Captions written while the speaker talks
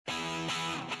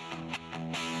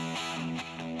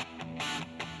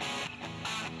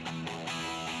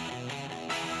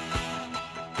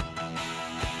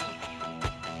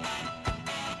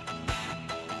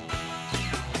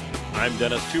I'm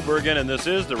Dennis Tubergen, and this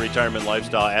is the Retirement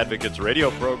Lifestyle Advocates radio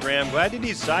program. Glad you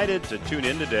decided to tune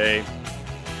in today.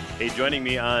 Hey, joining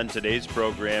me on today's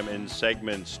program in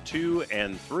segments 2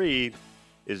 and 3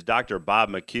 is Dr.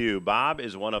 Bob McHugh. Bob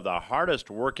is one of the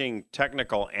hardest working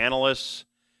technical analysts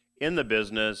in the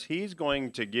business. He's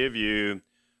going to give you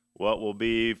what will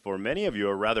be, for many of you,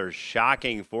 a rather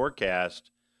shocking forecast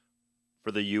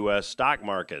for the U.S. stock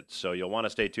market. So you'll want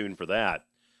to stay tuned for that.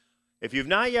 If you've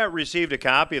not yet received a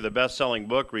copy of the best-selling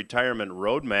book, Retirement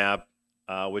Roadmap,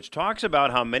 which talks about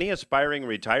how many aspiring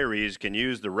retirees can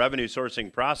use the revenue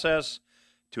sourcing process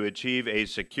to achieve a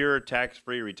secure,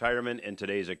 tax-free retirement in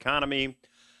today's economy,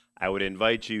 I would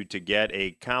invite you to get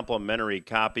a complimentary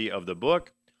copy of the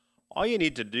book. All you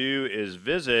need to do is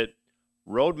visit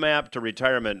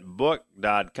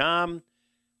roadmaptoretirementbook.com.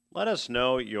 Let us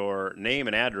know your name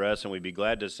and address, and we'd be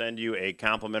glad to send you a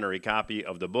complimentary copy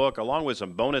of the book, along with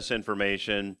some bonus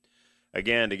information.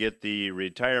 Again, to get the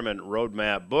Retirement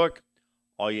Roadmap book,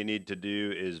 all you need to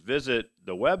do is visit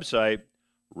the website,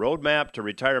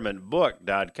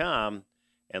 roadmaptoretirementbook.com,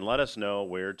 and let us know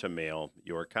where to mail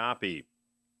your copy.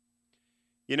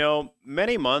 You know,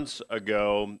 many months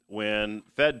ago, when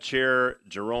Fed Chair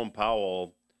Jerome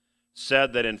Powell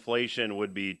said that inflation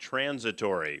would be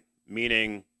transitory,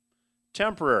 meaning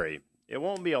temporary, it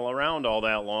won't be around all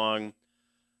that long,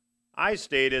 I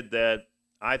stated that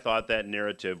I thought that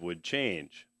narrative would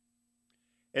change.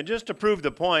 And just to prove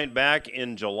the point, back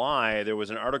in July, there was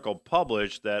an article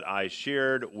published that I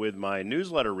shared with my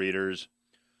newsletter readers,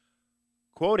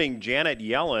 quoting Janet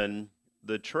Yellen,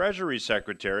 the Treasury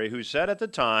Secretary, who said at the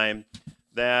time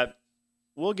that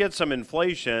we'll get some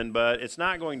inflation, but it's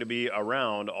not going to be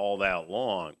around all that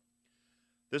long.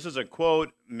 This is a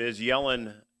quote Ms.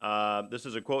 Yellen. This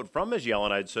is a quote from Ms.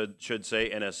 Yellen, I should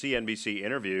say, in a CNBC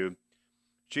interview.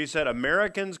 She said,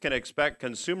 Americans can expect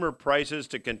consumer prices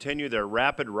to continue their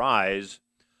rapid rise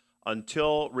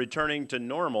until returning to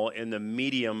normal in the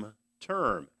medium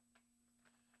term.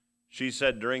 She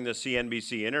said during the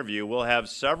CNBC interview, we'll have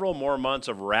several more months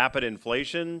of rapid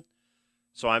inflation,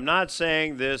 so I'm not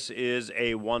saying this is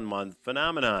a one-month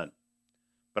phenomenon.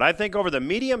 But I think over the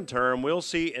medium term, we'll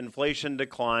see inflation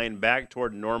decline back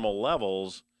toward normal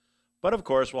levels. But of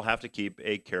course, we'll have to keep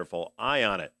a careful eye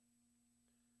on it.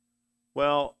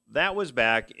 Well, that was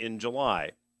back in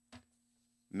July.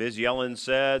 Ms. Yellen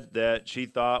said that she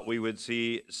thought we would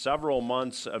see several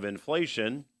months of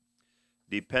inflation,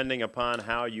 depending upon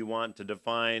how you want to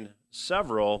define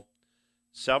several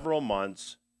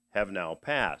months have now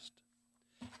passed.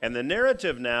 And the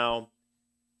narrative now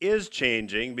is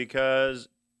changing because,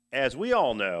 as we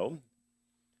all know,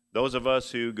 those of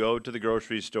us who go to the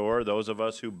grocery store, those of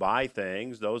us who buy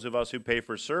things, those of us who pay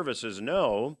for services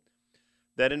know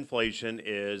that inflation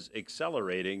is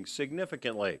accelerating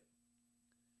significantly.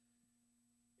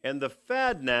 And the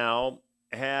Fed now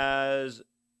has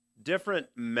different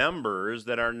members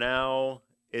that are now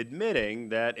admitting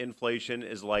that inflation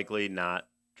is likely not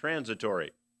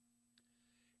transitory.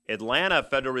 Atlanta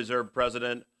Federal Reserve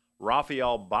President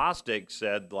Raphael Bostic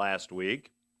said last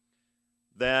week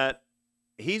that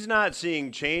he's not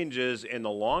seeing changes in the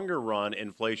longer run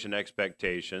inflation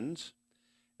expectations.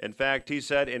 In fact, he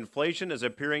said inflation is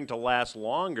appearing to last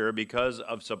longer because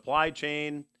of supply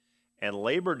chain and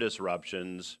labor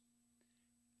disruptions.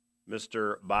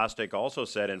 Mr. Bostic also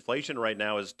said inflation right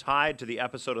now is tied to the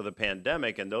episode of the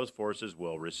pandemic, and those forces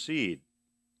will recede.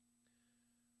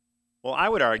 Well, I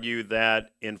would argue that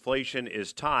inflation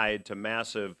is tied to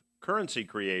massive currency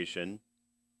creation.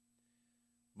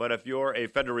 But if you're a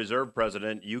Federal Reserve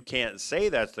president, you can't say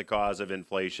that's the cause of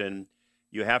inflation.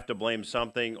 You have to blame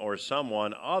something or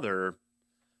someone other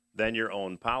than your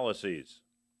own policies.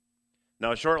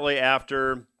 Now, shortly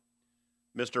after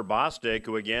Mr. Bostic,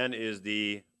 who again is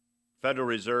the Federal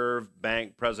Reserve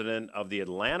Bank president of the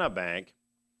Atlanta Bank,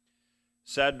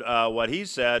 said what he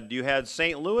said, you had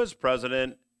St. Louis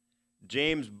President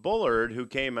James Bullard, who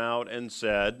came out and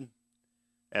said,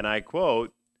 and I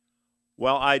quote,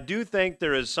 well, I do think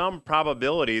there is some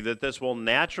probability that this will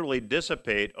naturally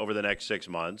dissipate over the next 6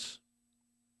 months.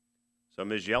 So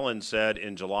Ms. Yellen said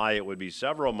in July it would be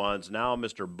several months. Now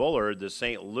Mr. Bullard, the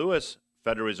St. Louis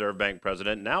Federal Reserve Bank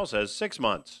president, now says 6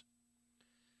 months.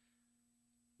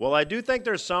 Well, I do think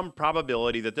there's some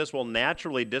probability that this will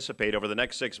naturally dissipate over the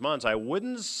next 6 months. I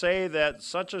wouldn't say that's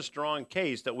such a strong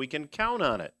case that we can count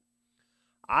on it.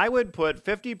 I would put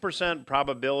 50%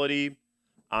 probability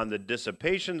on the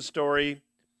dissipation story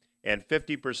and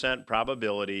 50%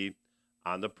 probability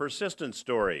on the persistent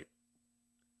story.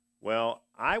 Well,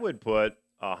 I would put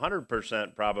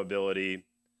 100% probability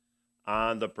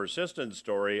on the persistent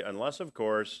story, unless, of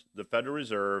course, the Federal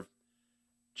Reserve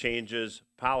changes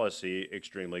policy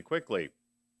extremely quickly.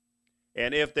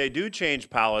 And if they do change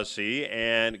policy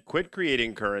and quit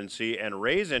creating currency and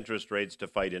raise interest rates to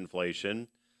fight inflation,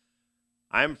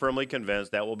 I'm firmly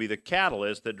convinced that will be the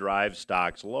catalyst that drives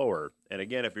stocks lower. And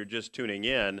again, if you're just tuning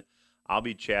in, I'll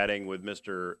be chatting with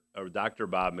Dr.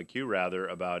 Bob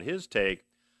McHugh about his take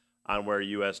on where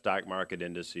U.S. stock market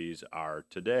indices are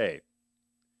today.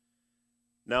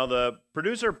 Now, the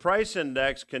producer price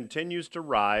index continues to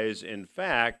rise. In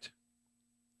fact,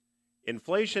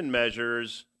 inflation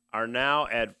measures are now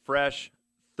at fresh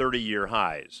 30-year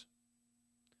highs.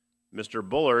 Mr.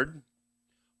 Bullard,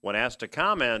 when asked to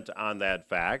comment on that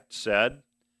fact, said,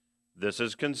 "This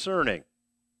is concerning."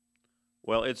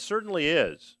 Well, it certainly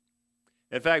is.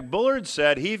 In fact, Bullard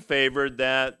said he favored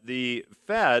that the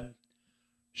Fed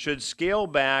should scale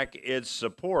back its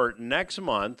support next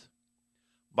month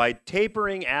by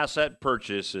tapering asset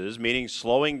purchases, meaning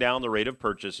slowing down the rate of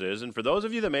purchases. And for those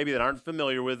of you that aren't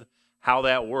familiar with how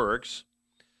that works,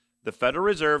 the Federal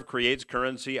Reserve creates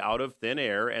currency out of thin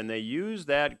air, and they use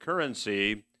that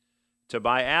currency to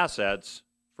buy assets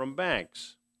from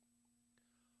banks.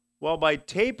 Well, by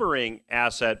tapering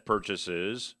asset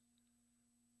purchases,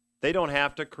 they don't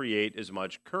have to create as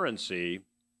much currency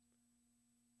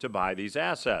to buy these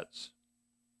assets.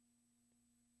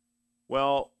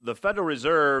 Well, the Federal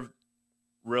Reserve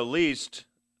released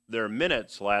their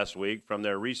minutes last week from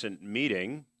their recent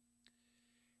meeting,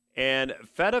 and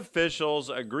Fed officials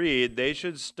agreed they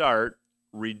should start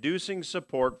reducing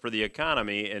support for the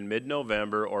economy in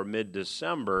mid-November or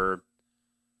mid-December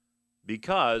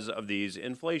because of these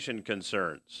inflation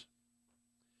concerns.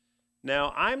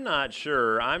 Now, I'm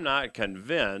not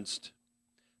convinced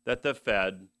that the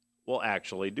Fed will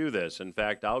actually do this. In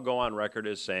fact, I'll go on record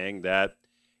as saying that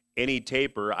any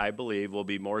taper, I believe, will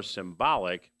be more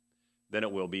symbolic than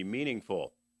it will be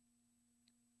meaningful.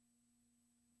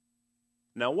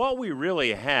 Now, what we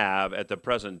really have at the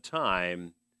present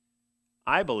time,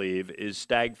 I believe, is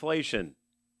stagflation.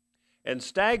 And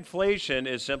stagflation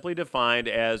is simply defined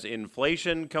as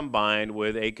inflation combined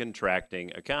with a contracting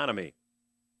economy.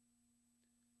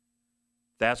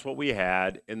 That's what we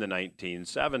had in the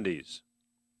 1970s.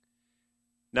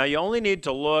 Now, you only need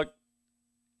to look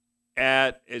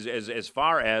at as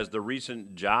far as the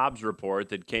recent jobs report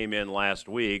that came in last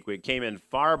week. It came in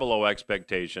far below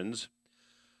expectations.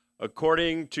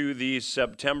 According to the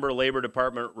September Labor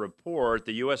Department report,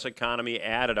 the U.S. economy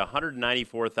added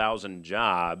 194,000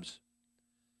 jobs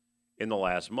in the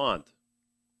last month.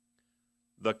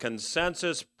 The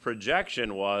consensus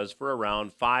projection was for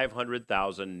around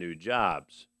 500,000 new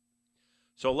jobs.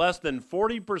 So less than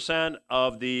 40%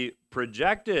 of the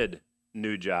projected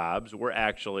new jobs were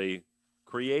actually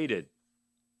created.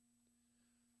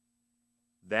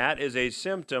 That is a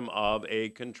symptom of a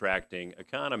contracting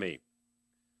economy.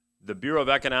 The Bureau of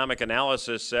Economic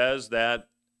Analysis says that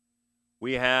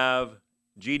we have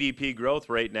GDP growth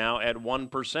rate now at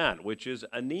 1%, which is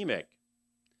anemic.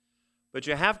 But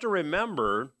you have to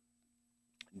remember,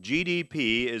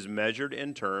 GDP is measured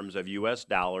in terms of U.S.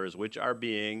 dollars, which are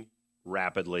being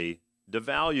rapidly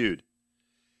devalued.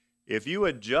 If you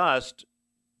adjust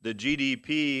the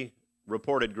GDP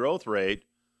reported growth rate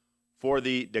for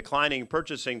the declining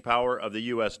purchasing power of the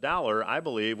U.S. dollar, I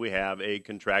believe we have a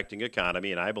contracting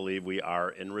economy, and I believe we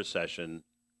are in recession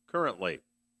currently.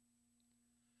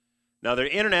 Now, the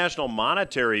International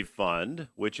Monetary Fund,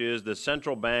 which is the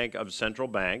central bank of central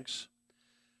banks,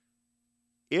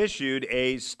 issued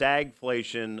a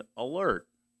stagflation alert.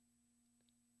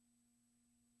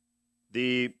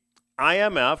 The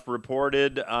IMF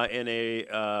reported in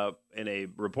a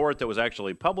report that was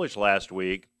actually published last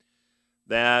week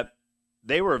that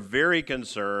they were very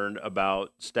concerned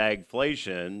about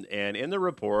stagflation, and in the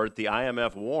report, the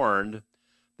IMF warned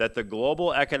that the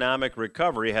global economic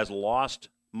recovery has lost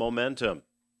momentum,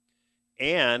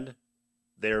 and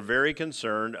they're very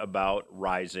concerned about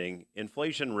rising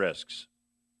inflation risks.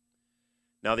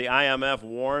 Now, the IMF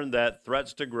warned that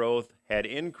threats to growth had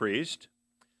increased.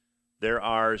 There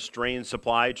are strained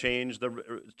supply chains, the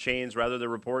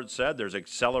report said. There's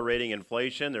accelerating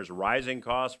inflation. There's rising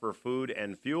costs for food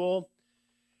and fuel.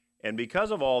 And because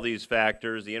of all these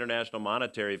factors, the International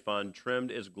Monetary Fund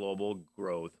trimmed its global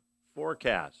growth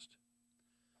forecast.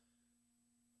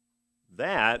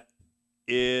 That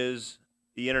is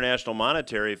the International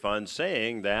Monetary Fund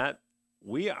saying that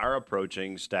we are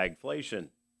approaching stagflation.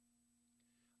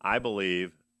 I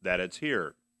believe that it's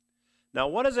here. Now,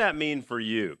 what does that mean for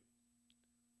you?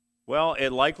 Well, it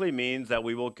likely means that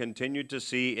we will continue to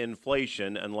see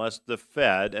inflation unless the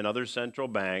Fed and other central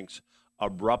banks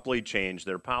abruptly change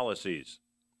their policies.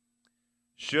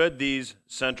 Should these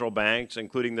central banks,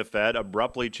 including the Fed,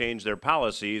 abruptly change their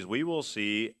policies, we will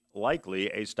see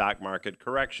likely a stock market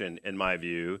correction, in my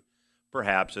view,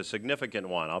 perhaps a significant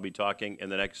one. I'll be talking in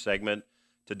the next segment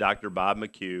to Dr. Bob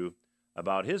McHugh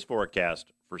about his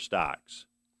forecast for stocks.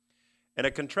 And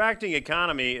a contracting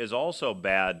economy is also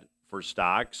bad for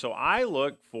stocks, so I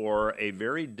look for a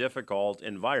very difficult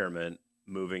environment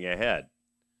moving ahead.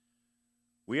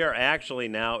 We are actually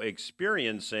now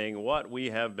experiencing what we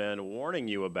have been warning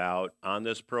you about on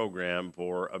this program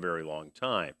for a very long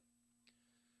time.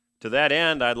 To that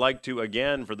end, I'd like to,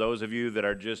 again, for those of you that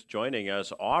are just joining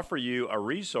us, offer you a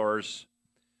resource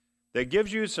that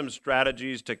gives you some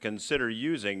strategies to consider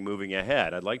using moving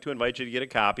ahead. I'd like to invite you to get a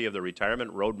copy of the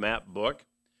Retirement Roadmap book.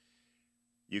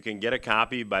 You can get a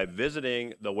copy by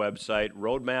visiting the website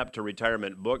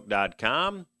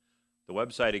roadmaptoretirementbook.com. The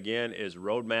website, again, is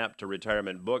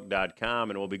roadmaptoretirementbook.com,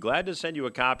 and we'll be glad to send you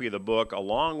a copy of the book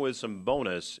along with some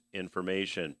bonus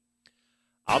information.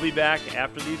 I'll be back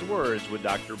after these words with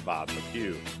Dr. Bob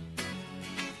McHugh.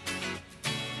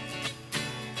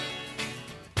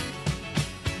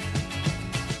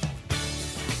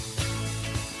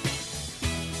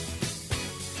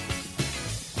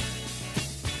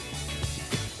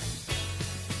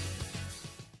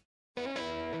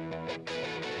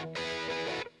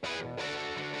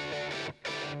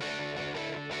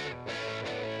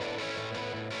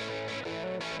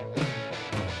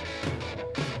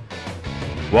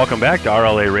 Welcome back to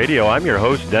RLA Radio. I'm your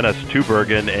host, Dennis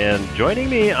Tubergen, and joining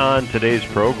me on today's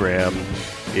program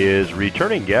is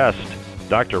returning guest,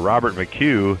 Dr. Robert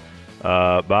McHugh.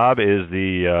 Bob is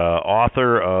the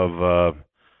author of,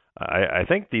 I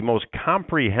think, the most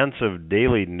comprehensive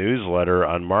daily newsletter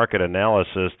on market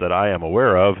analysis that I am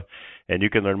aware of, and you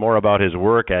can learn more about his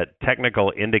work at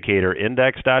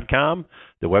technicalindicatorindex.com.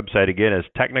 The website, again, is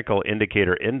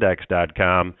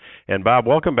technicalindicatorindex.com. And, Bob,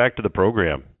 welcome back to the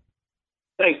program.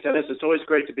 Thanks, Dennis. It's always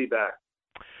great to be back.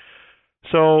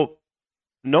 So,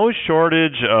 no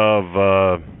shortage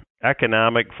of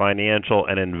economic, financial,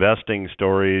 and investing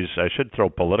stories. I should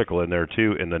throw political in there,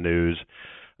 too, in the news.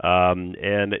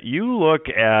 And you look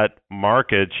at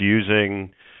markets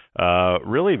using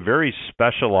really very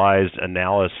specialized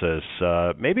analysis.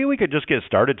 Maybe we could just get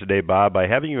started today, Bob, by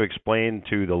having you explain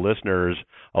to the listeners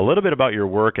a little bit about your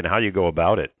work and how you go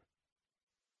about it.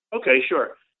 Okay,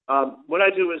 sure. What I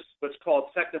do is what's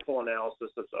called technical analysis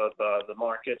of the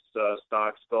markets,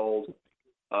 stocks, gold,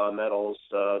 metals,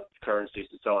 currencies,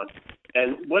 and so on.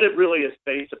 And what it really is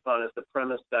based upon is the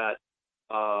premise that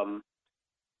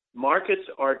markets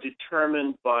are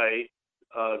determined by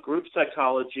group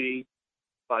psychology,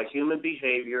 by human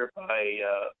behavior, by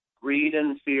greed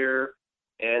and fear,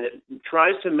 and it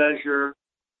tries to measure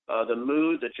the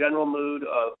mood, the general mood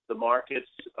of the markets,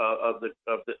 of the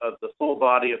full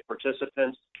body of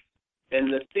participants. And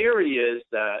the theory is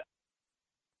that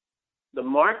the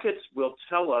markets will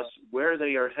tell us where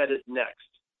they are headed next.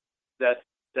 That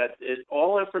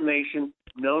all information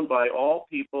known by all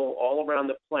people all around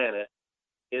the planet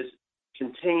is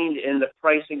contained in the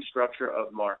pricing structure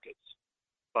of markets.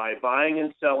 By buying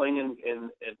and selling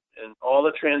and all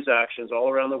the transactions all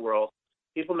around the world,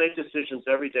 people make decisions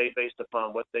every day based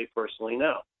upon what they personally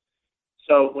know.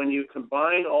 So when you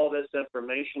combine all this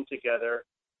information together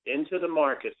into the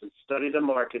markets and study the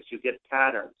markets, you get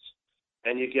patterns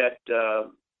and you get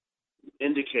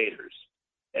indicators.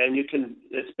 And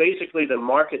it's basically the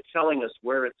market telling us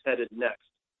where it's headed next.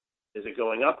 Is it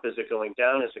going up? Is it going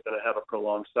down? Is it going to have a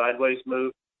prolonged sideways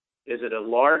move? Is it a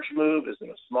large move? Is it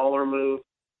a smaller move?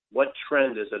 What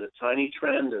trend? Is it a tiny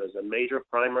trend? Is it a major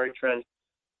primary trend?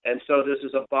 And so this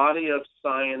is a body of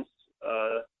science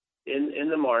in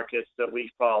the markets that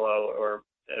we follow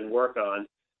and work on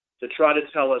to try to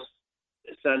tell us,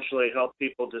 essentially help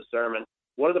people determine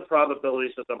what are the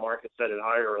probabilities that the market's headed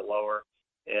higher or lower,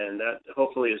 and that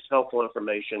hopefully is helpful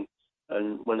information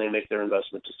when they make their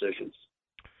investment decisions.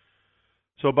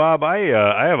 So, Bob, I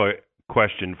have a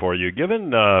question for you.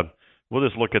 Given, we'll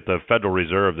just look at the Federal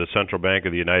Reserve, the Central Bank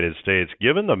of the United States,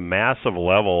 given the massive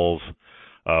levels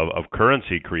of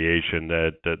currency creation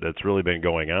that's really been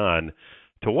going on,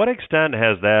 to what extent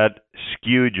has that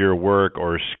skewed your work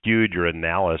or skewed your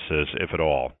analysis, if at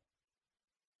all?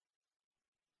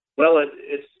 Well,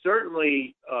 it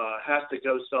certainly has to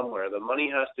go somewhere. The money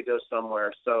has to go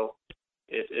somewhere. So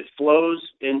it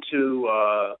flows into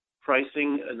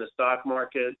pricing in the stock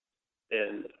market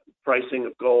and pricing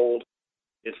of gold.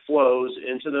 It flows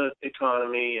into the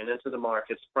economy and into the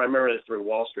markets, primarily through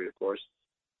Wall Street, of course.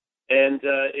 And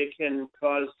it can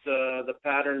cause the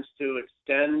patterns to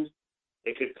extend.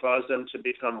 It could cause them to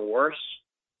become worse.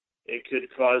 It could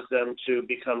cause them to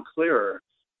become clearer.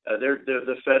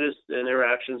 The Fed and their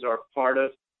actions are part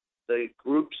of the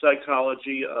group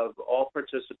psychology of all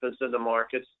participants in the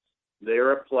markets.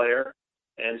 They're a player,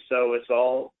 and so it's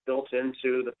all built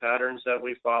into the patterns that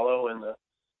we follow and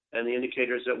the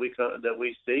indicators that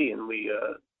we see and we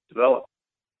develop.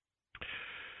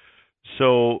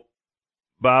 So,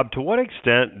 Bob, to what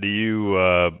extent do you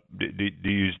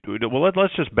well,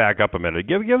 let's just back up a minute.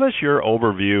 Give us your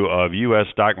overview of U.S.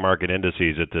 stock market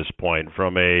indices at this point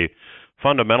from a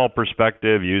fundamental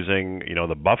perspective, using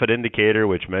the Buffett indicator,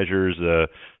 which measures the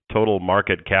total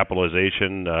market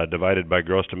capitalization divided by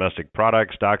gross domestic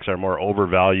product. Stocks are more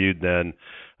overvalued than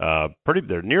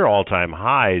they're near all-time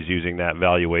highs using that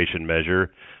valuation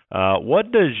measure.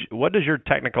 What does your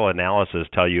technical analysis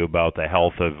tell you about the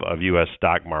health of U.S.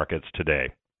 stock markets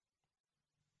today?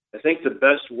 I think the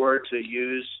best word to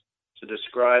use to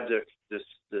describe this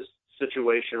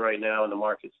situation right now in the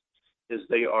markets is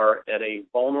they are at a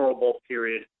vulnerable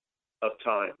period of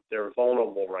time. They're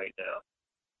vulnerable right now.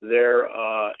 They're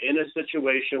in a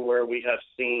situation where we have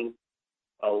seen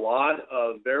a lot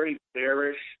of very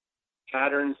bearish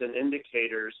patterns and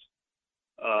indicators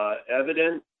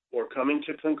evident or coming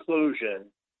to conclusion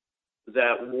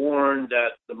that warn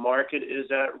that the market is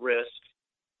at risk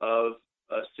of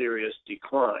a serious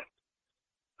decline.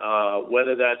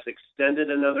 Whether that's extended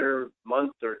another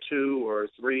month or 2 or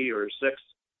 3 or 6,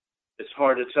 it's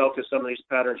hard to tell because some of these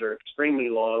patterns are extremely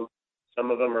long. Some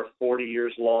of them are 40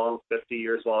 years long, 50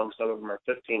 years long. Some of them are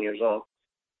 15 years long.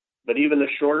 But even the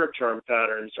shorter term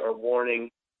patterns are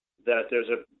warning that there's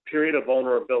a period of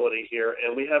vulnerability here.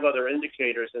 And we have other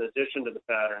indicators in addition to the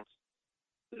patterns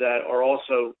that are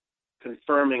also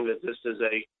confirming that this is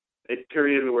a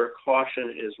period where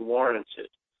caution is warranted,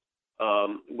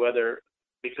 whether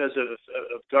because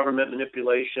of government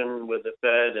manipulation with the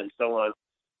Fed and so on.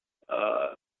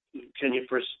 Can you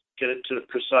get it to the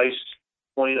precise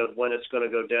point of when it's going to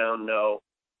go down? No,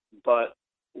 but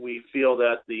we feel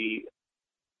that the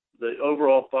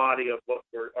overall body of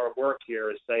our work here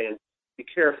is saying, be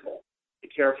careful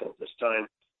this time.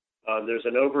 There's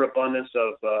an overabundance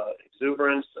of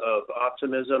exuberance, of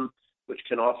optimism, which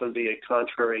can often be a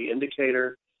contrary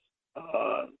indicator,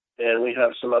 and we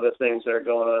have some other things that are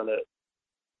going on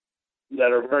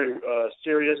that are very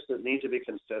serious that need to be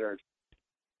considered.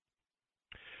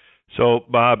 So,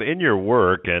 Bob, in your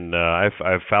work, and I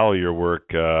follow your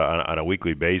work on a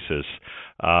weekly basis,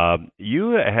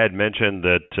 you had mentioned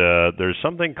that there's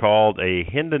something called a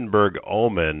Hindenburg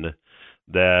omen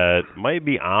that might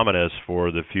be ominous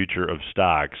for the future of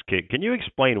stocks. Can you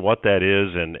explain what that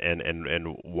is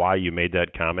and why you made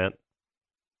that comment?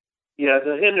 Yeah,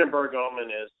 the Hindenburg omen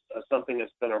is something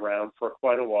that's been around for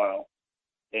quite a while,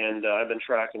 and I've been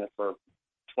tracking it for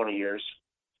 20 years.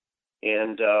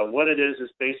 And what it is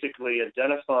basically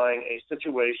identifying a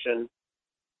situation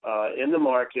in the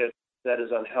market that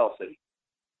is unhealthy,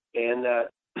 and that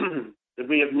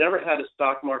we have never had a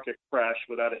stock market crash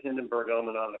without a Hindenburg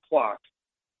omen on the clock.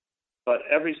 But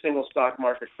every single stock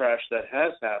market crash that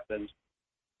has happened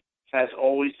has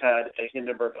always had a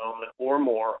Hindenburg omen or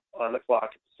more on the clock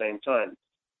at the same time.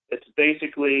 It's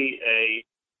basically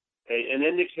an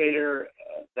indicator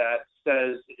that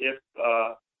says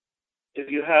if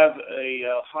you have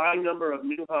a high number of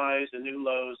new highs and new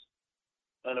lows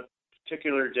on a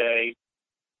particular day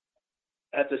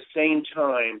at the same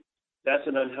time, that's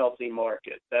an unhealthy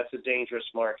market. That's a dangerous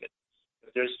market.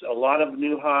 If there's a lot of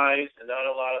new highs and not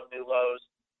a lot of new lows,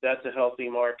 that's a healthy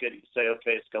market. You say,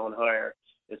 okay, it's going higher.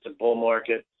 It's a bull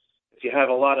market. If you have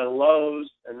a lot of lows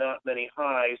and not many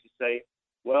highs, you say,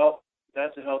 well,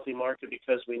 that's a healthy market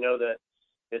because we know that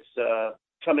it's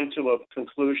coming to a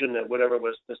conclusion, that whatever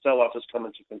was the sell-off is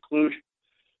coming to conclusion.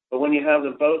 But when you have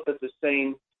them both at the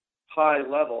same high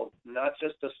level, not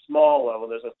just a small level,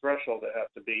 there's a threshold that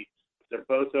have to be. They're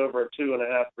both over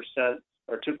 2.5%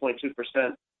 or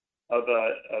 2.2%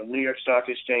 of New York Stock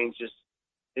Exchange's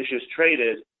issues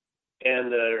traded,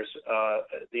 and there's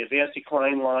the advanced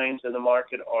decline lines in the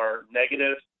market are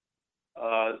negative.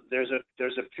 There's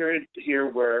a period here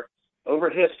where over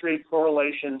history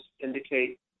correlations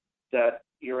indicate that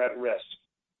you're at risk.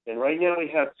 And right now we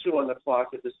have two on the clock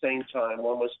at the same time.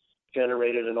 One was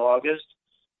generated in August.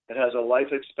 It has a life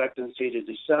expectancy to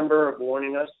December,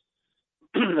 warning us.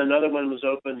 Another one was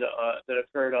opened that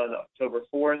occurred on October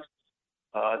 4th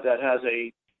that has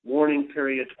a warning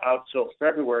period out till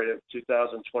February of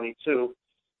 2022.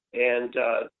 And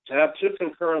to have two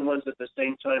concurrent ones at the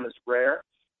same time is rare.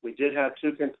 We did have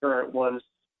two concurrent ones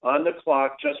on the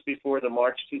clock just before the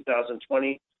March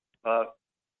 2020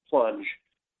 plunge.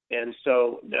 And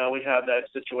so now we have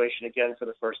that situation again for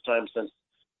the first time since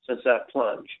that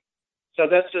plunge. So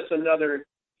that's just another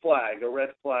flag, a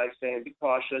red flag saying be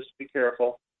cautious, be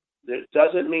careful. It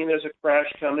doesn't mean there's a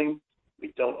crash coming.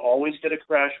 We don't always get a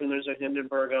crash when there's a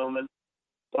Hindenburg omen,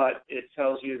 but it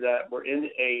tells you that we're in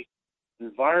a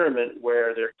environment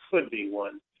where there could be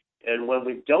one. And when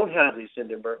we don't have these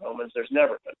Hindenburg omens, there's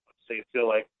never been one. So you feel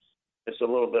like it's a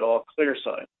little bit all clear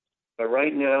sign. But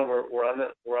right now we're on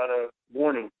a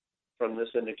warning from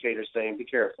this indicator saying be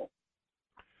careful.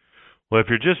 Well, if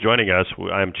you're just joining us,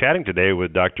 I'm chatting today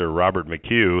with Dr. Robert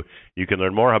McHugh. You can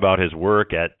learn more about his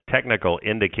work at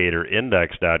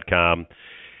technicalindicatorindex.com.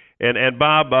 And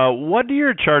Bob, what do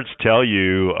your charts tell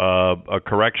you a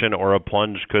correction or a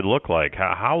plunge could look like?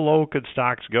 How low could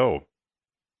stocks go?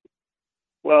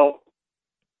 Well,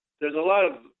 there's a lot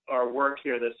of our work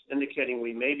here that's indicating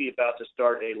we may be about to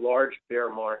start a large bear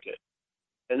market.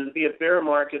 And it would be a bear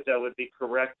market that would be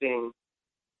correcting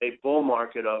a bull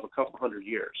market of a couple hundred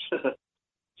years.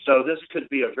 So this could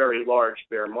be a very large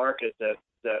bear market that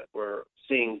we're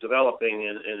seeing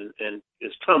developing and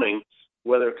is coming,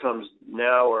 whether it comes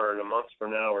now or in a month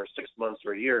from now or 6 months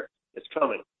or a year, it's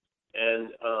coming.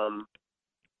 And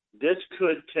this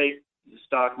could take the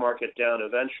stock market down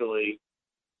eventually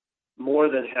more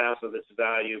than half of its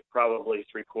value, probably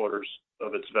 3/4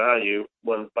 of its value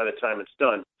by the time it's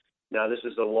done. Now, this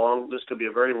could be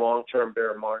a very long-term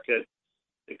bear market.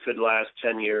 It could last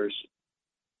 10 years,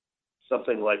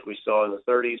 something like we saw in the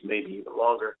 30s, maybe even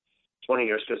longer, 20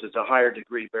 years, because it's a higher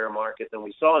degree bear market than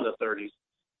we saw in the 30s,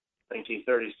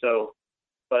 1930s. So,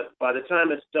 but by the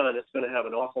time it's done, it's going to have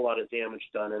an awful lot of damage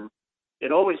done. And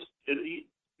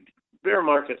bear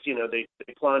markets, they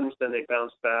plunge, then they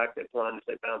bounce back, they plunge,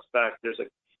 they bounce back. There's a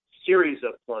series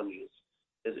of plunges.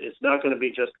 It's not going to be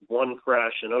just one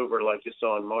crash and over like you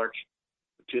saw in March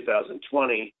of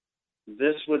 2020.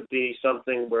 This would be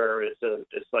something where it's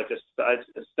like a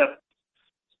set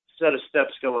of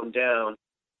steps going down,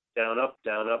 down, up,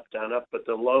 down, up, down, up. But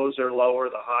the lows are lower,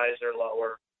 the highs are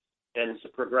lower, and it's a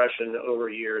progression over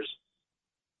years.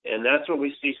 And that's what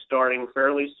we see starting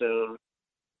fairly soon.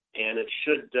 And it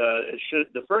should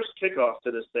the first kickoff to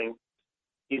this thing,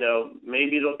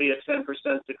 maybe it'll be a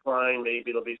 10% decline, maybe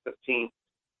it'll be 15%.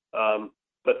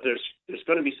 But there's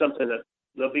going to be something that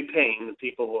there'll be pain, and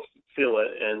people will feel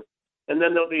it, and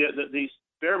then there'll be these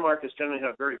bear markets generally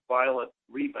have very violent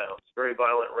rebounds, very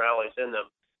violent rallies in them,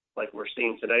 like we're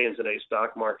seeing today in today's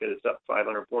stock market. It's up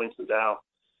 500 points in Dow.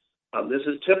 This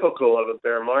is typical of a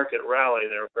bear market rally.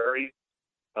 They're very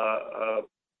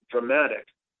dramatic,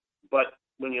 but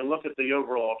when you look at the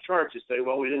overall chart, you say,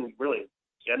 well, we didn't really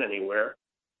get anywhere.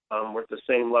 We're at the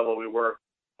same level we were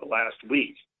last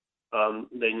week.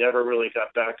 They never really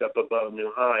got back up above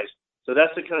new highs. So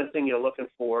that's the kind of thing you're looking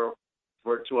for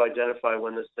to identify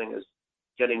when this thing is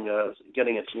getting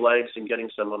its legs and getting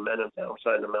some momentum,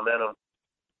 downside the momentum.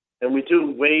 And we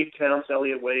do wave counts,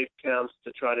 Elliott wave counts,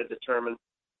 to try to determine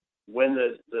when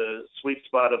the sweet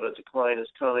spot of a decline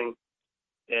is coming.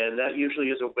 And that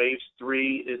usually is a wave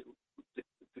 3.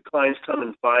 Declines come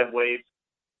in 5 wave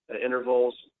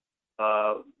intervals.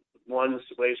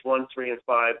 Waves 1, 3, and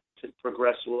 5 to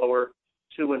progress lower.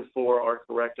 2 and 4 are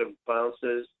corrective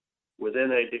bounces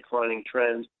within a declining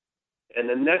trend. And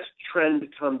the next trend to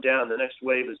come down, the next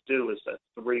wave is due, is that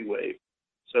 3 wave.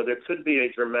 So there could be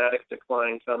a dramatic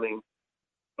decline coming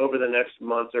over the next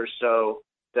month or so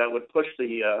that would push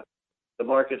the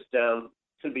markets down.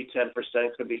 Could be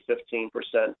 10%, could be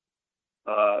 15%.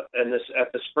 And this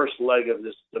at this first leg of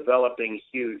this developing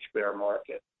huge bear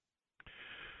market.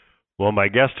 Well, my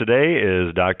guest today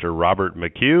is Dr. Robert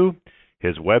McHugh.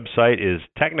 His website is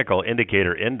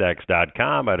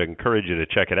technicalindicatorindex.com. I'd encourage you to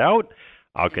check it out.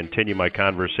 I'll continue my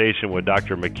conversation with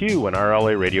Dr. McHugh when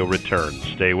RLA Radio returns.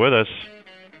 Stay with us.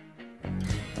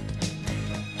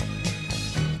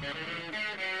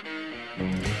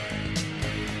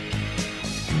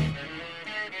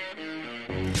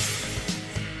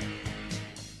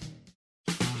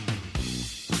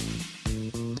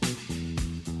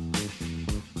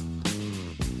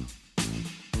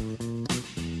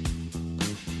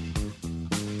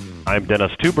 I'm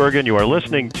Dennis Tubergen. You are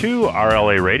listening to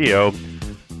RLA Radio.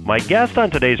 My guest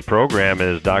on today's program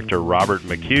is Dr. Robert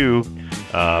McHugh.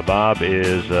 Bob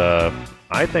is,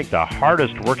 I think, the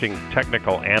hardest working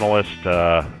technical analyst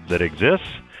that exists.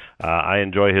 I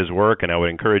enjoy his work, and I would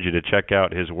encourage you to check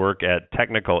out his work at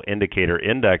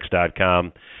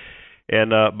technicalindicatorindex.com.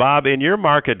 And Bob, in your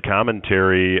market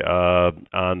commentary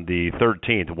on the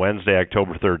 13th, Wednesday,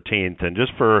 October 13th, and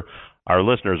just for our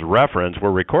listeners' reference, we're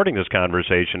recording this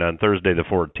conversation on Thursday the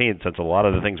 14th, since a lot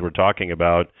of the things we're talking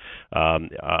about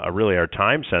really are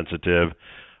time sensitive.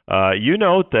 You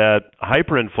note that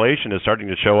hyperinflation is starting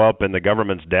to show up in the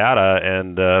government's data,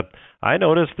 and I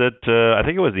noticed that I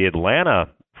think it was the Atlanta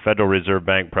Federal Reserve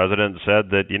Bank president said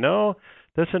that,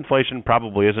 this inflation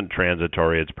probably isn't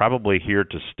transitory. It's probably here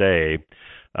to stay.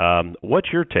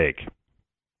 What's your take?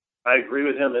 I agree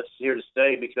with him. It's here to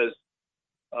stay because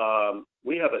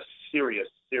we have a serious,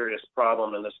 serious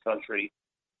problem in this country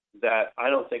that I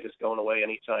don't think is going away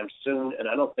anytime soon, and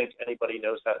I don't think anybody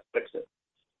knows how to fix it.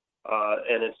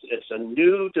 And it's a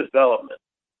new development.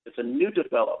 It's a new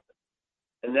development,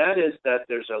 and that is that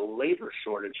there's a labor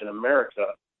shortage in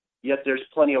America, yet there's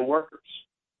plenty of workers,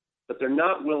 but they're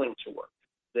not willing to work.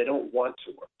 They don't want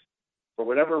to work for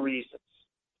whatever reasons.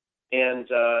 And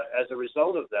as a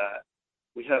result of that,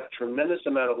 we have tremendous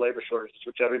amount of labor shortages,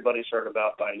 which everybody's heard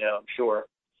about by now, I'm sure.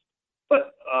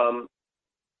 But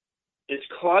it's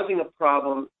causing a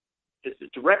problem. It's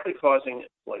directly causing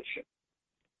inflation.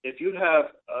 If you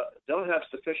don't have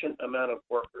sufficient amount of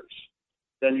workers,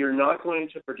 then you're not going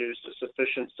to produce a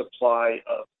sufficient supply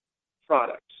of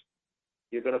products.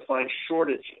 You're going to find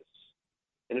shortages.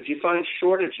 And if you find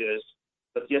shortages,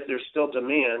 but yet there's still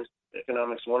demand,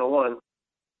 Economics 101,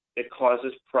 it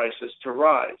causes prices to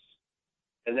rise.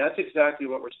 And that's exactly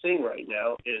what we're seeing right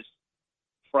now is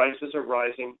prices are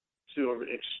rising to an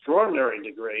extraordinary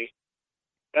degree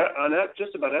on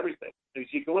just about everything.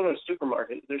 If you go into a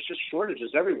supermarket, there's just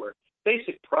shortages everywhere.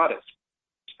 Basic products,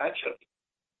 ketchup,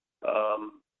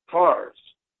 cars,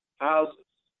 houses,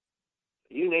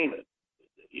 you name it.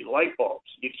 Light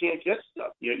bulbs. You can't get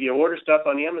stuff. You order stuff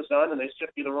on Amazon and they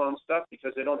ship you the wrong stuff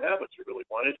because they don't have what you really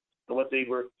wanted and what they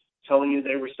were telling you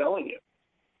they were selling you.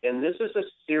 And this is a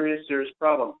serious, serious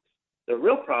problem. The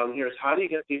real problem here is how do you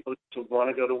get people to want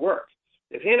to go to work?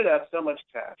 They've handed out so much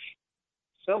cash.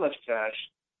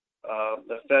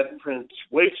 The Fed prints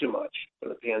way too much for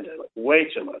the pandemic, way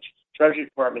too much. Treasury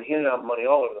Department handed out money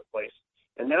all over the place.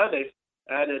 And now they've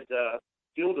added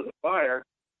fuel to the fire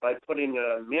by putting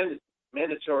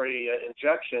mandatory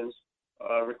injections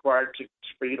required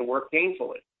for you to work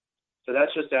gainfully. So that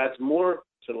just adds more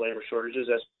to the labor shortages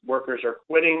as workers are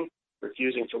quitting,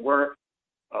 refusing to work.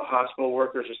 Hospital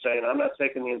workers are saying, I'm not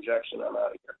taking the injection, I'm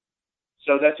out of here.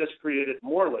 So that just created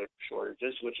more labor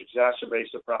shortages, which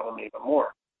exacerbates the problem even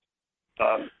more.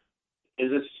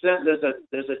 There's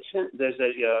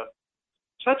a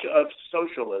touch of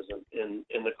socialism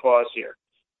in the cause here.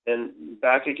 And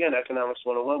back again, Economics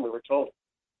 101, we were told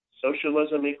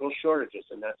socialism equals shortages,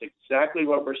 and that's exactly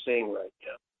what we're seeing right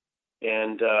now.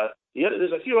 And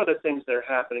there's a few other things that are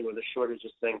happening with the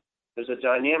shortages thing. There's a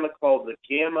dynamic called the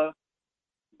gamma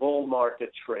bull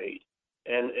market trade,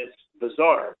 and it's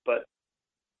bizarre, but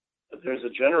there's a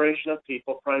generation of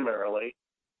people, primarily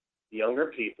younger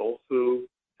people, who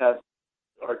are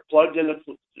plugged into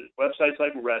websites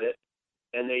like Reddit,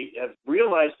 and they have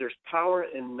realized there's power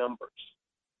in numbers,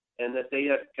 and that they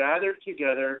have gathered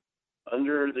together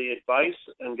under the advice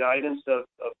and guidance of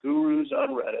gurus on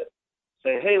Reddit,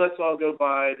 saying, hey, let's all go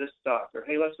buy this stock, or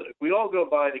hey, if we all go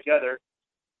buy together,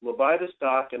 we'll buy the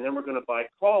stock, and then we're going to buy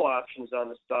call options on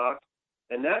the stock,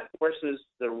 and that forces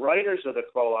the writers of the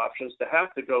call options to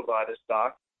have to go buy the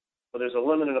stock. Well, there's a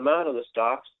limited amount of the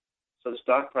stocks, so the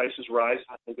stock prices rise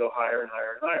and go higher and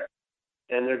higher and higher.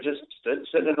 And they're just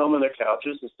sitting at home on their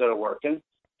couches instead of working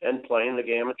and playing the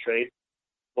gamma trade,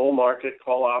 bull market,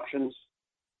 call options,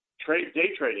 day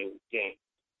trading game.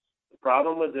 The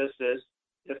problem with this is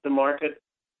if the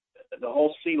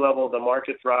whole sea level of the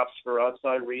market drops for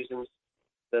outside reasons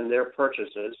than their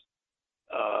purchases,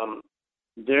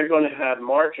 they're going to have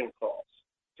margin calls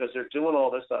because they're doing all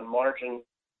this on margin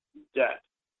debt.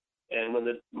 And when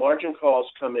the margin calls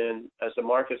come in as the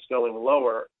market's going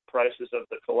lower, prices of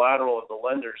the collateral of the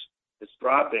lenders is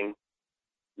dropping,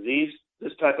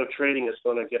 this type of trading is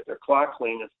going to get their clock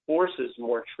clean. It forces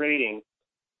more trading,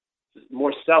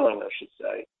 more selling, I should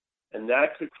say, and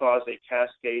that could cause a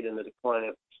cascade in the decline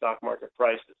of stock market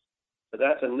prices. So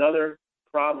that's another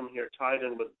problem here tied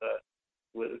in with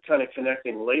kind of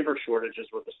connecting labor shortages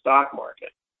with the stock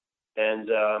market. And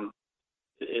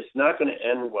it's not going to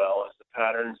end well as the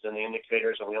patterns and the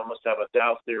indicators, and we almost have a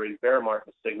Dow theory bear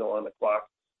market signal on the clock,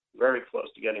 very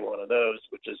close to getting one of those,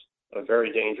 which is a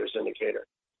very dangerous indicator.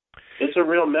 It's a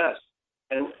real mess.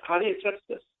 And how do you fix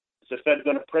this? Is the Fed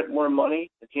going to print more money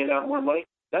and hand out more money?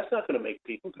 That's not going to make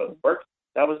people go to work.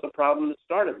 That was the problem that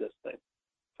started this thing.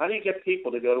 How do you get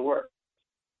people to go to work?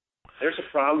 There's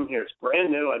a problem here. It's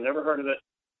brand new. I've never heard of it,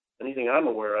 anything I'm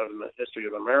aware of in the history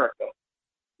of America,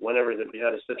 whenever that we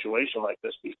had a situation like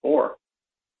this before.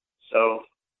 So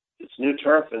it's new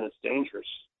turf and it's dangerous.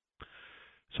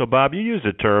 So, Bob, you used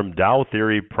the term Dow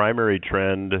theory primary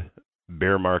trend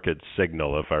bear market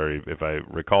signal, if I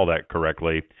recall that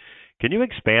correctly. Can you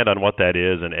expand on what that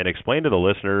is and explain to the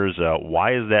listeners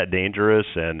why is that dangerous,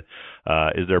 and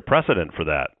is there precedent for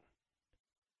that?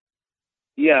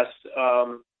 Yes.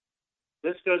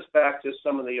 This goes back to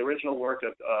some of the original work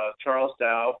of Charles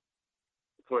Dow.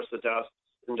 Of course, the Dow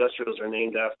Industrials are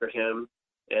named after him,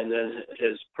 and then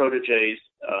his proteges,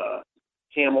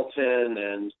 Hamilton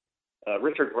and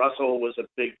Richard Russell was a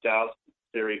big Dow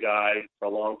theory guy for a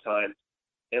long time.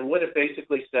 And what it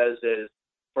basically says is,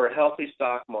 for a healthy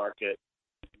stock market,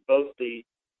 both the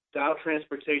Dow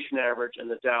Transportation Average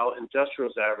and the Dow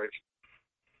Industrials Average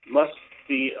must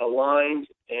be aligned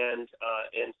and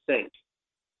in sync.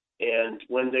 And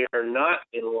when they are not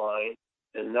in line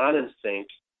and not in sync,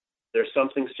 there's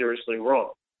something seriously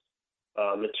wrong.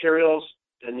 Materials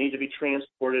need to be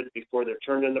transported before they're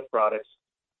turned into products,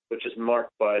 which is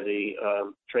marked by the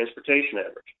transportation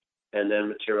average. And then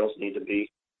materials need to be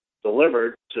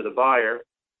delivered to the buyer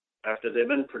after they've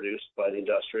been produced by the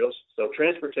industrials. So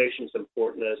transportation is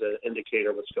important as an indicator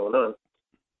of what's going on.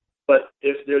 But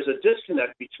if there's a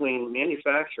disconnect between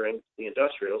manufacturing, the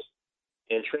industrials,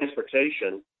 and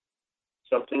transportation,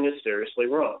 something is seriously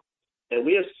wrong. And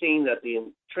we have seen that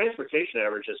the transportation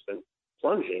average has been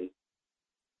plunging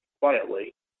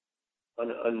quietly,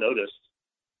 unnoticed,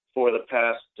 for the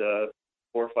past 4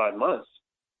 or 5 months,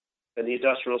 and the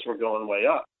industrials were going way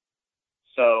up.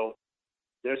 So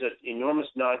there's an enormous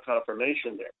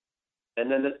non-confirmation there.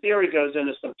 And then the theory goes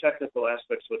into some technical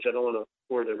aspects, which I don't want to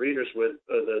bore the readers with,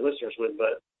 the listeners with,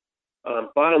 but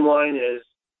bottom line is,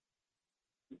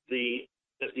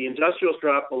 if the industrials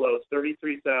drop below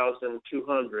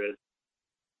 33,200,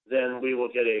 then we will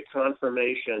get a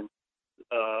confirmation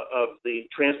of the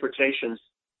transportation's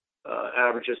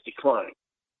averages decline.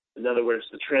 In other words,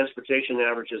 the transportation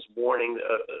averages warning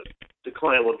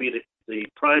decline will be the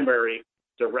primary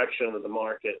direction of the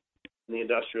market, and the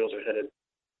industrials are headed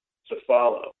to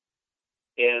follow.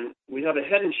 And we have a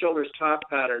head and shoulders top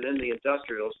pattern in the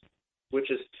industrials, which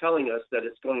is telling us that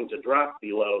it's going to drop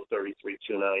below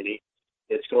 33,290.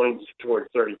 It's going toward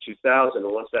 32,000,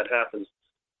 and once that happens,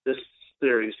 this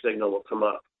theory signal will come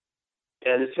up.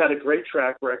 And it's had a great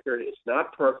track record. It's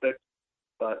not perfect,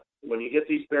 but when you get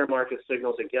these bear market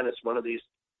signals, again, it's one of these: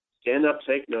 stand up,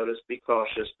 take notice, be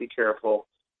cautious, be careful.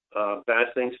 Bad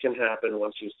things can happen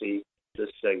once you see this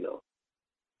signal.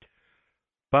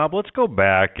 Bob, let's go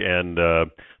back, and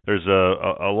there's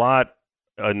a lot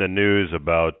in the news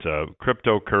about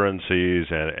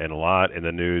cryptocurrencies and a lot in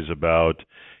the news about,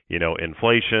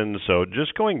 inflation. So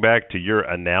just going back to your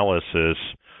analysis,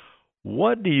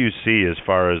 what do you see as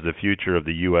far as the future of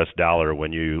the U.S. dollar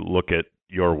when you look at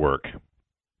your work?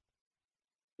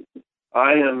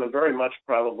 I am very much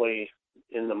probably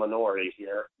in the minority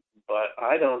here, but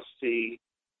I don't see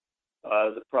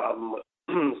the problem.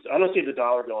 I don't see the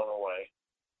dollar going away.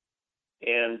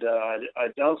 And I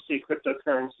don't see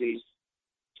cryptocurrencies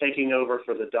taking over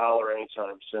for the dollar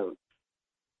anytime soon.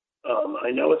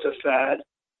 I know it's a fad.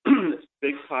 It's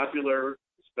big, popular,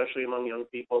 especially among young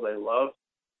people. They love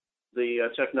the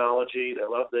technology. They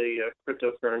love the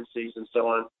cryptocurrencies and so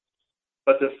on.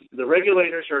 But the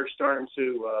regulators are starting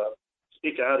to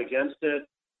speak out against it.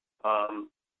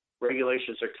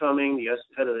 Regulations are coming. The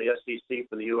head of the SEC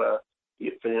for the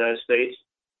United States,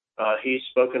 he's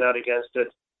spoken out against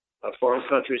it. Foreign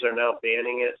countries are now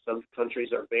banning it. Some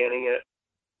countries are banning it.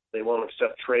 They won't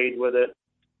accept trade with it.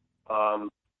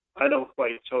 I don't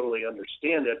quite totally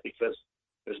understand it because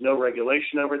there's no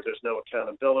regulation of it. There's no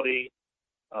accountability.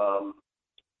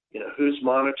 Who's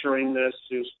monitoring this?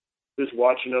 Who's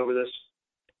watching over this?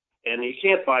 And you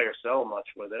can't buy or sell much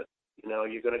with it.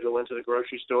 You're going to go into the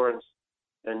grocery store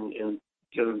and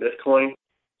give them Bitcoin.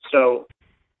 So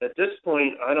at this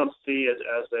point, I don't see it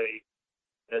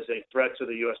as a threat to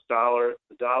the U.S. dollar.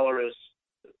 The dollar is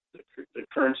the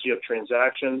currency of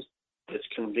transactions. It's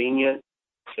convenient.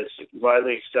 It's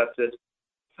widely accepted.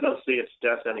 I don't see its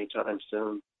death anytime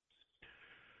soon.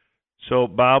 So,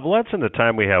 Bob, let's, in the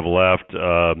time we have left,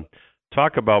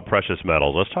 talk about precious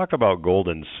metals. Let's talk about gold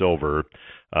and silver.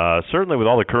 Certainly with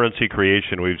all the currency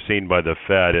creation we've seen by the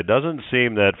Fed, it doesn't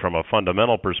seem that from a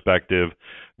fundamental perspective,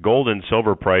 gold and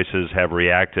silver prices have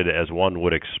reacted as one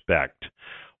would expect.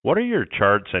 What are your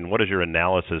charts and what is your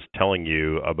analysis telling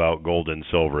you about gold and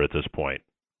silver at this point?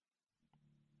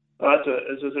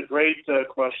 This is a great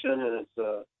question, and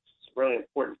it's really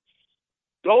important.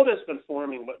 Gold has been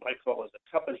forming what I call as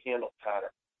a cup and handle pattern.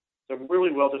 It's a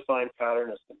really well-defined pattern.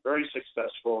 It's been very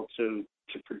successful to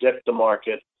predict the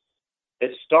market.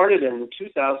 It started in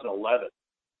 2011,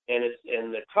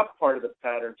 and the cup part of the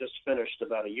pattern just finished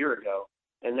about a year ago,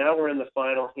 and now we're in the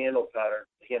final handle pattern.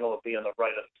 The handle will be on the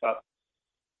right of the cup.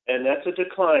 and that's a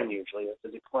decline usually. It's a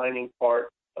declining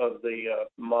part of the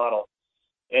model.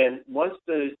 And once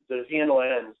the handle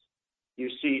ends, you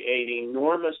see an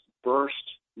enormous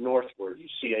burst northward. You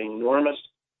see an enormous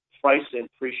price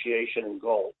appreciation in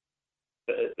gold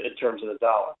in terms of the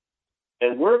dollar.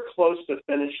 And we're close to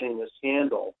finishing this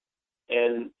handle,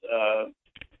 and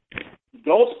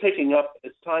gold's picking up.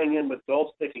 It's tying in with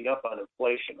gold's picking up on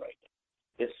inflation right now.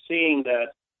 It's seeing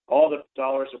that all the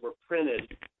dollars that were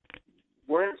printed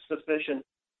weren't sufficient,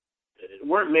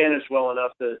 weren't managed well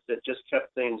enough that just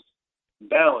kept things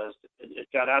balanced. It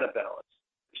got out of balance.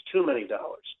 There's too many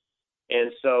dollars.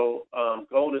 And so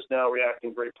gold is now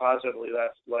reacting very positively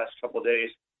last couple of days,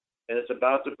 and it's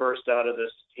about to burst out of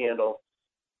this handle,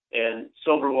 and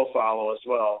silver will follow as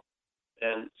well.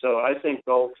 And so I think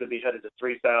gold could be headed to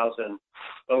 3,000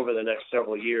 over the next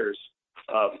several years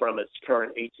from its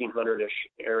current 1,800-ish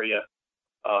area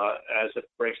as it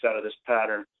breaks out of this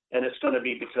pattern. And it's going to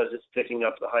be because it's picking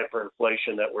up the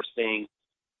hyperinflation that we're seeing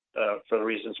for the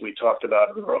reasons we talked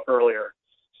about earlier.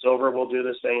 Silver will do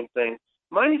the same thing.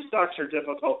 Mining stocks are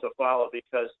difficult to follow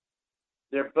because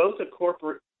they're both an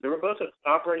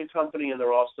operating company, and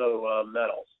they're also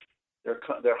metals. They're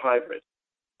hybrid.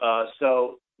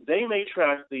 So they may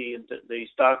track the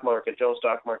stock market, Jones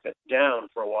stock market, down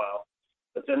for a while,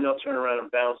 but then they'll turn around and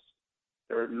bounce.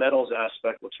 Their metals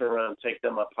aspect will turn around and take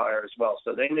them up higher as well.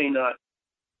 So they may not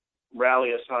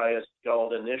rally as high as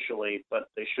gold initially, but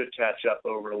they should catch up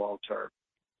over the long term.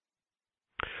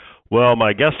 Well,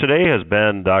 my guest today has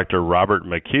been Dr. Robert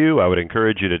McHugh. I would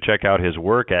encourage you to check out his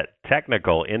work at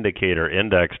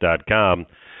technicalindicatorindex.com.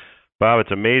 Bob,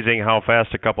 it's amazing how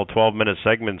fast a couple 12-minute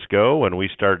segments go when we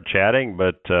start chatting,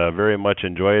 but very much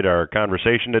enjoyed our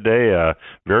conversation today.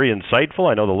 Very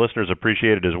insightful. I know the listeners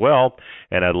appreciate it as well,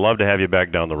 and I'd love to have you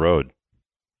back down the road.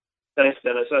 Thanks,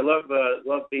 Dennis. I love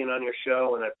being on your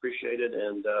show, and I appreciate it,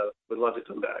 and would love to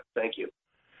come back. Thank you.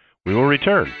 We will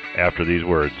return after these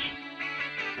words.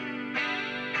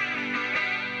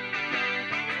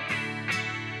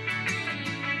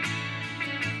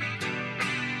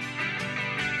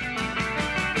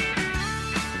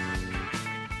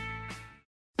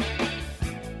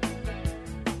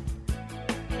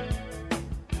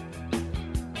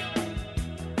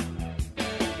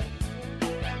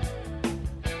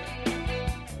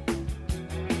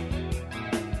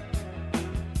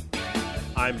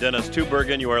 I'm Dennis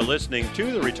Tubbergen. You are listening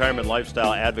to the Retirement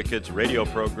Lifestyle Advocates radio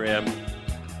program.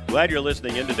 Glad you're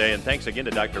listening in today, and thanks again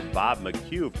to Dr. Bob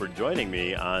McHugh for joining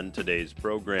me on today's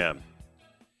program.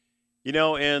 You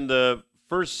know, in the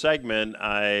first segment,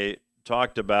 I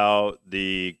talked about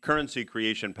the currency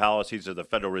creation policies of the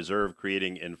Federal Reserve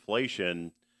creating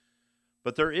inflation,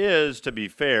 but there is, to be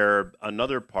fair,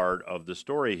 another part of the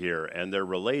story here, and they're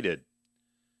related.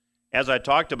 As I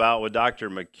talked about with Dr.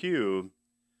 McHugh,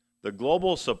 the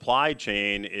global supply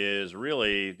chain is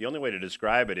really, the only way to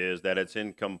describe it is that it's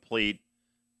in complete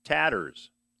tatters.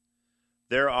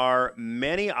 There are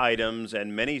many items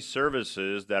and many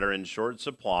services that are in short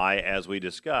supply, as we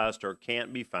discussed, or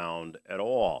can't be found at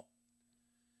all.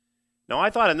 Now, I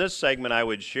thought in this segment I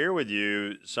would share with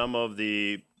you some of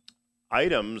the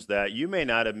items that you may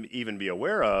not even be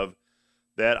aware of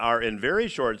that are in very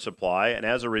short supply, and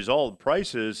as a result,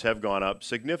 prices have gone up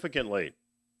significantly.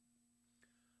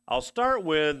 I'll start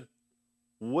with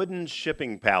wooden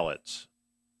shipping pallets.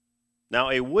 Now,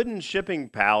 a wooden shipping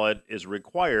pallet is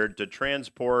required to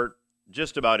transport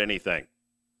just about anything.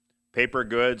 Paper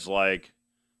goods like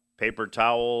paper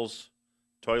towels,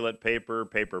 toilet paper,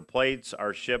 paper plates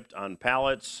are shipped on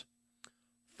pallets.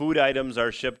 Food items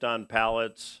are shipped on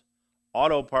pallets.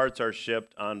 Auto parts are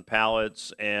shipped on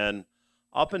pallets. And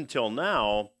up until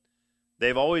now,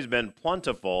 they've always been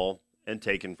plentiful and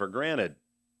taken for granted.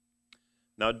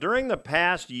 Now, during the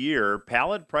past year,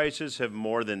 pallet prices have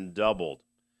more than doubled,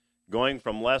 going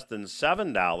from less than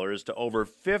 $7 to over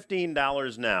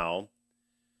 $15 now.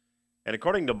 And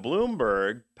according to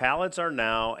Bloomberg, pallets are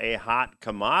now a hot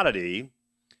commodity,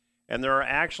 and there are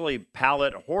actually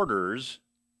pallet hoarders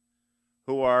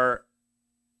who are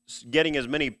getting as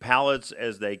many pallets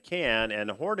as they can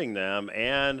and hoarding them,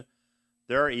 and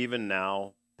there are even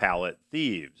now pallet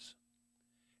thieves.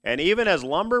 And even as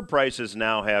lumber prices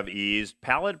now have eased,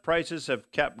 pallet prices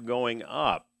have kept going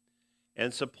up,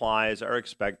 and supplies are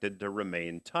expected to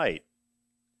remain tight.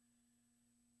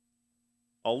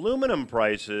 Aluminum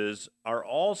prices are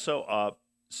also up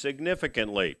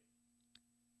significantly.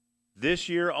 This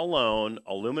year alone,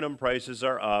 aluminum prices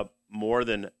are up more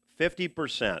than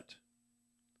 50%.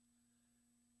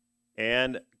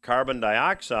 And carbon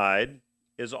dioxide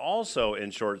is also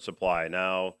in short supply.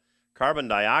 Now, carbon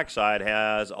dioxide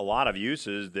has a lot of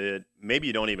uses that maybe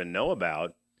you don't even know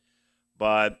about.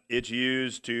 but it's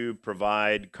used to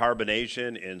provide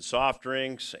carbonation in soft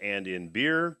drinks and in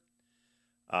beer.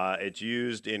 It's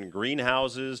used in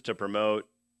greenhouses to promote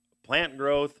plant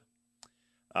growth.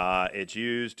 It's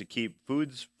used to keep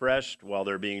foods fresh while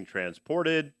they're being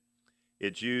transported.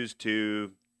 It's used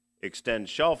to extend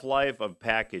shelf life of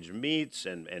packaged meats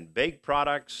and baked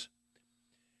products.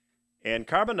 And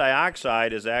carbon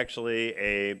dioxide is actually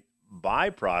a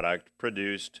byproduct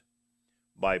produced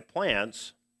by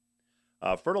plants,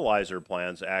 fertilizer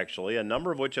plants actually, a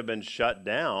number of which have been shut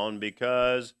down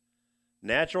because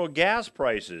natural gas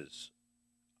prices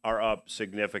are up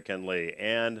significantly.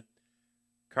 And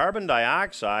carbon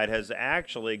dioxide has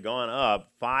actually gone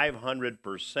up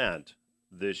 500%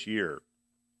 this year.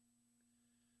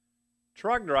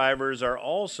 Truck drivers are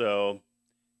also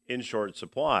in short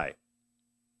supply.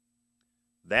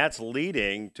 That's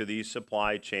leading to these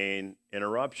supply chain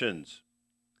interruptions.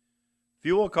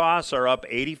 Fuel costs are up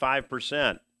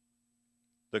 85%.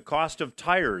 The cost of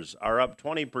tires are up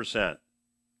 20%.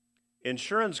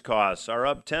 Insurance costs are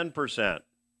up 10%.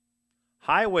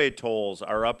 Highway tolls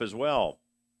are up as well.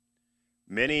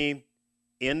 Many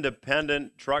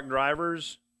independent truck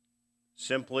drivers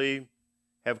simply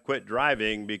have quit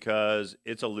driving because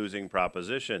it's a losing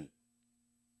proposition.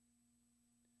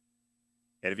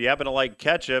 And if you happen to like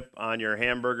ketchup on your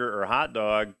hamburger or hot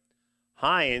dog,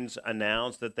 Heinz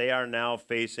announced that they are now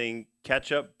facing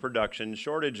ketchup production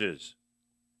shortages.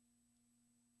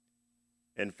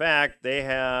 In fact, they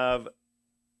have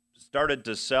started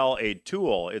to sell a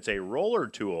tool. It's a roller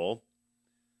tool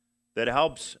that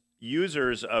helps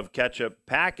users of ketchup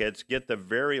packets get the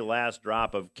very last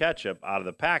drop of ketchup out of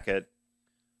the packet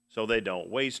so they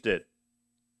don't waste it.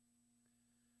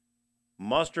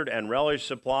 Mustard and relish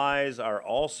supplies are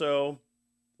also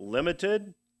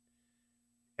limited.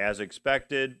 As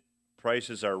expected,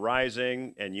 prices are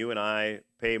rising, and you and I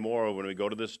pay more when we go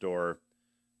to the store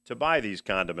to buy these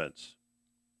condiments.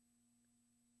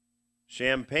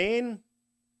 Champagne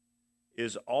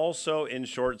is also in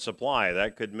short supply.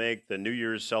 That could make the New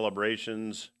Year's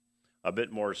celebrations a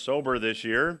bit more sober this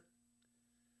year.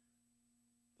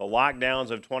 The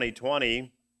lockdowns of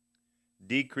 2020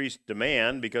 decreased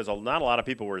demand because not a lot of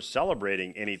people were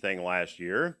celebrating anything last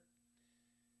year.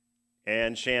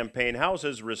 And champagne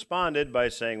houses responded by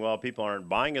saying, well, people aren't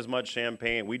buying as much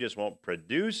champagne. We just won't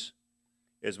produce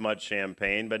as much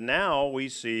champagne. But now we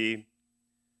see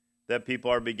that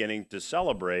people are beginning to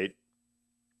celebrate,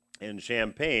 and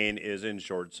champagne is in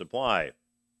short supply.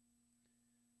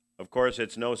 Of course,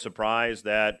 it's no surprise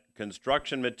that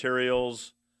construction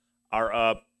materials are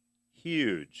up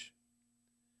huge.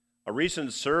 A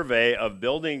recent survey of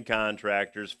building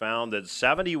contractors found that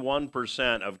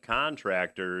 71% of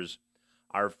contractors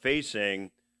are facing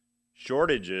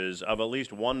shortages of at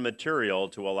least one material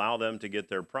to allow them to get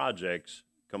their projects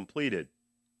completed.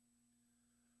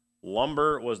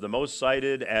 Lumber was the most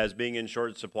cited as being in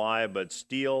short supply, but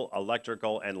steel,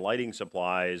 electrical, and lighting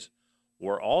supplies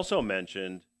were also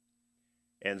mentioned,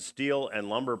 and steel and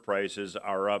lumber prices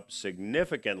are up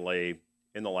significantly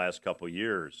in the last couple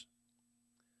years.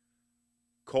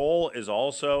 Coal is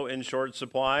also in short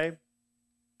supply.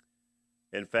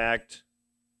 In fact,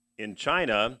 in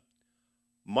China,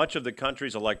 much of the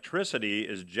country's electricity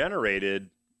is generated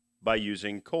by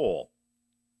using coal.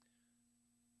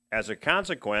 As a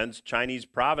consequence, Chinese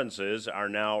provinces are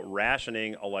now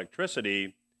rationing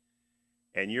electricity,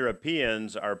 and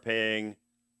Europeans are paying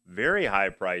very high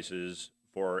prices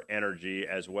for energy,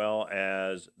 as well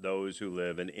as those who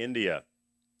live in India.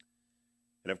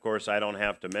 And of course, I don't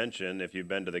have to mention, if you've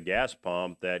been to the gas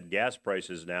pump, that gas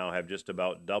prices now have just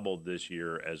about doubled this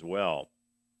year as well.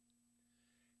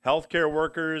 Healthcare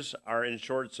workers are in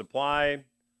short supply,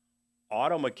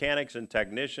 auto mechanics and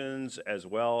technicians, as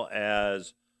well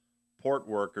as port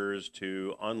workers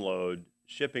to unload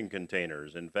shipping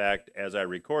containers. In fact, as I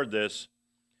record this,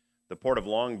 the Port of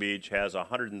Long Beach has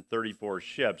 134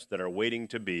 ships that are waiting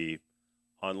to be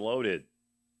unloaded.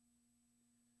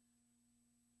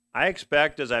 I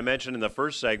expect, as I mentioned in the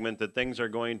first segment, that things are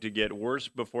going to get worse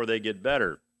before they get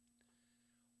better.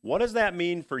 What does that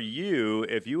mean for you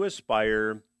if you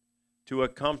aspire to a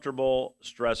comfortable,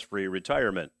 stress-free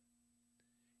retirement?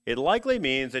 It likely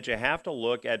means that you have to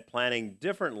look at planning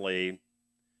differently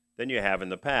than you have in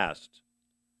the past.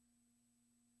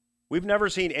 We've never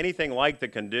seen anything like the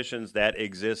conditions that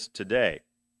exist today.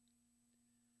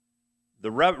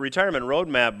 The Retirement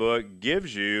Roadmap book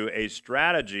gives you a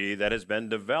strategy that has been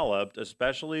developed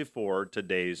especially for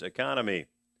today's economy.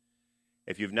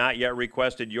 If you've not yet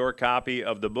requested your copy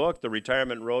of the book, the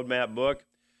Retirement Roadmap book,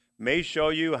 may show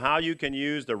you how you can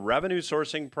use the revenue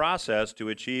sourcing process to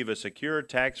achieve a secure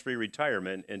tax-free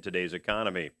retirement in today's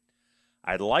economy.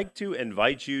 I'd like to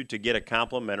invite you to get a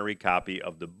complimentary copy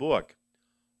of the book.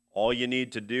 All you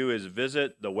need to do is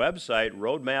visit the website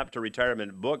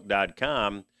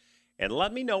roadmaptoretirementbook.com and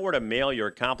let me know where to mail your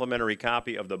complimentary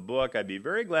copy of the book. I'd be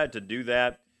very glad to do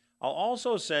that. I'll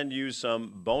also send you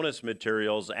some bonus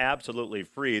materials absolutely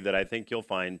free that I think you'll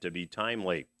find to be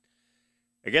timely.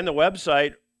 Again, the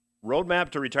website,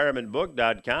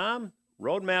 roadmaptoretirementbook.com,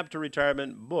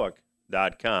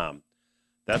 roadmaptoretirementbook.com.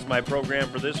 That's my program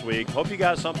for this week. Hope you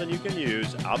got something you can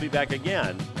use. I'll be back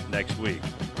again next week.